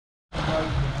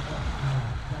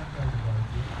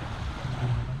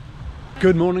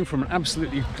Good morning from an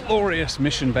absolutely glorious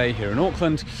Mission Bay here in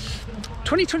Auckland.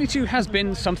 2022 has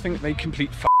been something of a complete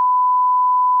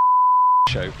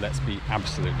show, let's be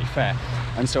absolutely fair.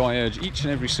 And so I urge each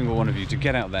and every single one of you to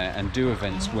get out there and do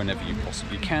events whenever you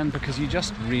possibly can, because you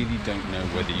just really don't know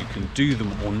whether you can do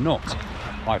them or not.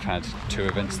 I've had 2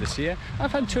 events this year,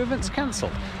 I've had 2 events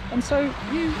cancelled. And so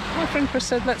my friend Chris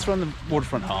said, let's run the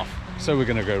Waterfront Half. So we're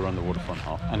going to go run the Waterfront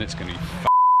Half, and it's going to be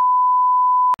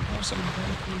awesome.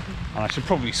 And I should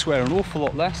probably swear an awful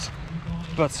lot less,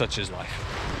 but such is life.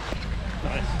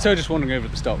 Nice. So just wandering over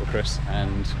at the start with Chris,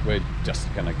 and we're just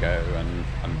going to go, and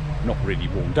I'm not really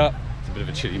warmed up. It's a bit of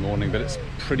a chilly morning, but it's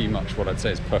pretty much what I'd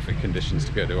say is perfect conditions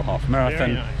to go to a half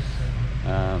marathon. Nice.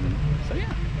 So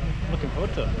yeah. Looking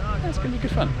forward to it. Yeah, it's going to be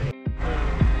good fun.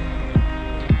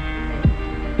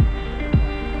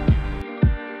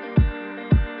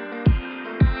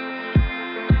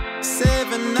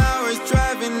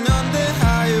 Driving on the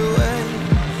highway,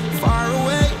 far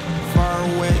away, far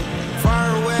away,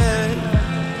 far away.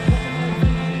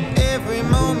 Every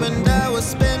moment I was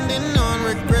spending on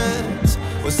regrets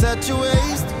was such a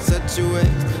waste, such a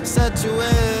waste, such a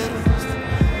waste.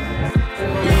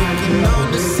 Looking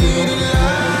on the city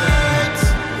lights,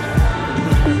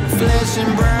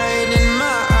 flashing bright in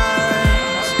my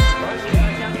eyes.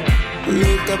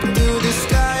 Look up to the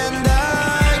sky and I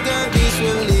got this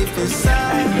relief inside.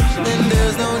 Then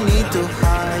there's no need to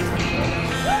hide.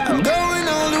 I'm going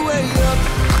all the way up.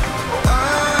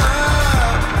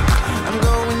 I'm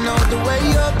going all the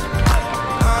way up.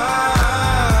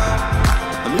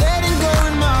 I'm letting go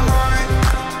in my heart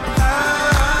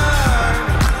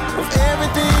of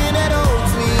everything that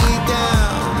holds me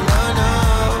down. No.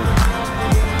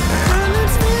 And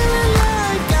it's feeling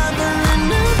like I'm in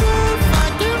the roof. I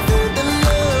can feel the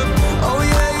love. Oh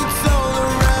yeah, it's all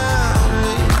around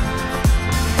me.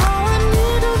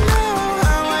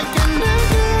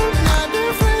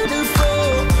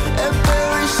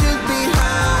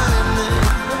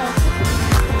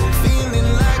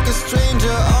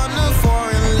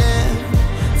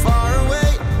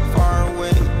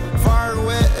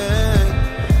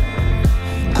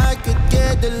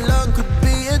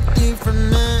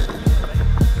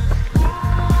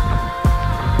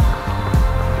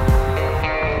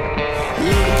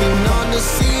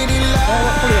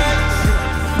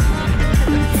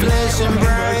 Flashing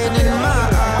bright in my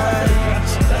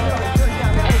eyes.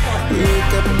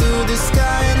 Look up to the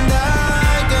sky and I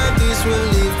got this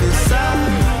relief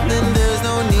inside. Then there's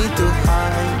no need to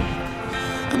hide.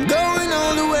 I'm going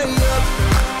all the way up.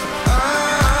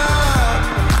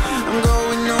 I'm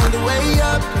going all the way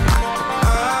up.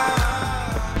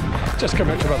 Just come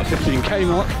up to about the 15k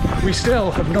mark. We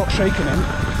still have not shaken him.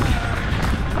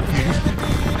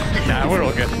 Nah, we're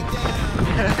all good.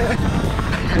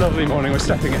 Lovely morning, we're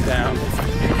stepping it down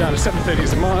to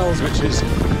 730 miles, which is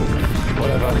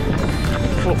whatever,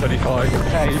 435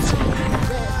 k's.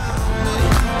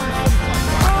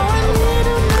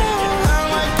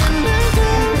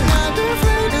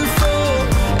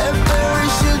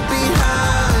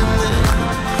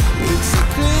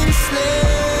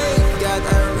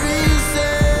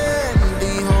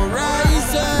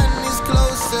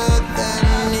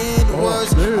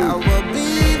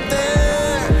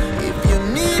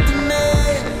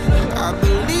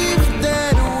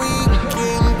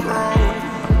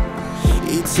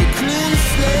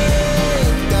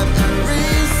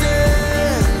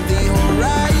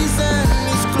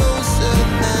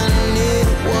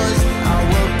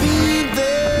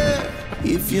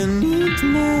 If you need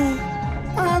more,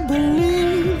 I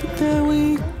believe that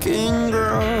we can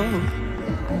grow.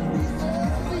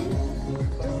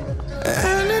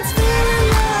 And it's feeling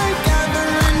like I'm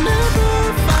in the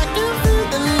roof. I can feel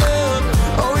the love.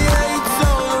 Oh yeah, it's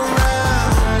all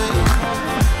around me.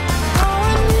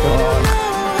 Oh, I need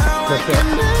to know how I can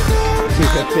let go. I'm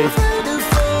afraid to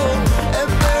fall and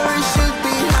parachute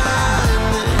behind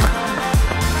me.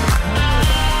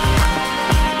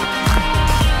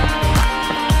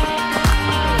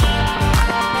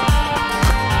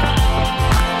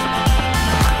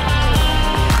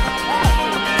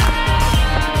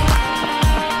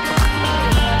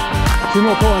 2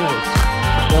 more corners.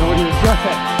 Then we'll do the drop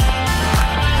it.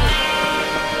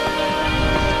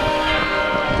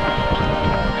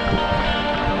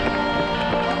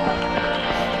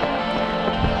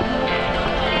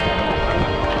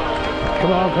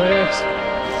 Come on, Chris.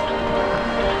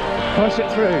 Push it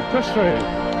through, push through.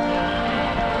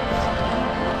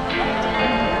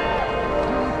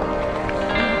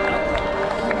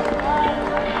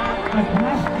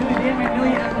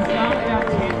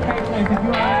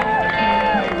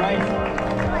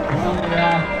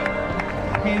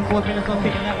 back in, 4 minutes on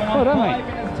picking that one up. Well done, 5 mate.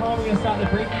 minutes time, we're going to start the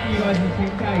briefing for you guys in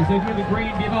 10K. So if you have a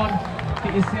green bib on,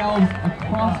 get yourselves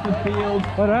across the field.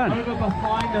 Well done. Over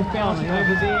behind the fountain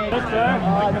over there.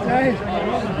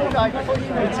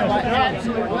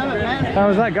 How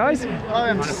was that, guys?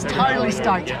 I'm just totally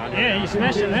stoked. Yeah, you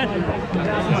smashed it, man.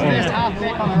 First half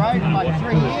back on the road in like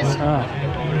 3 years.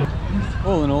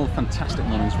 All in all, fantastic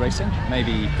morning's racing.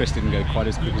 Maybe Chris didn't go quite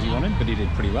as quick as he wanted, but he did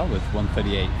pretty well with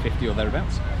 1:38.50 or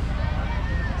thereabouts.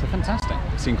 So fantastic.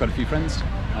 Seen quite a few friends.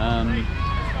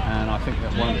 And I think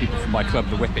that one of the people from my club,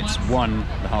 the Whippets, won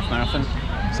the half marathon.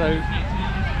 So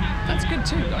that's good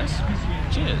too, guys.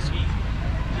 Cheers.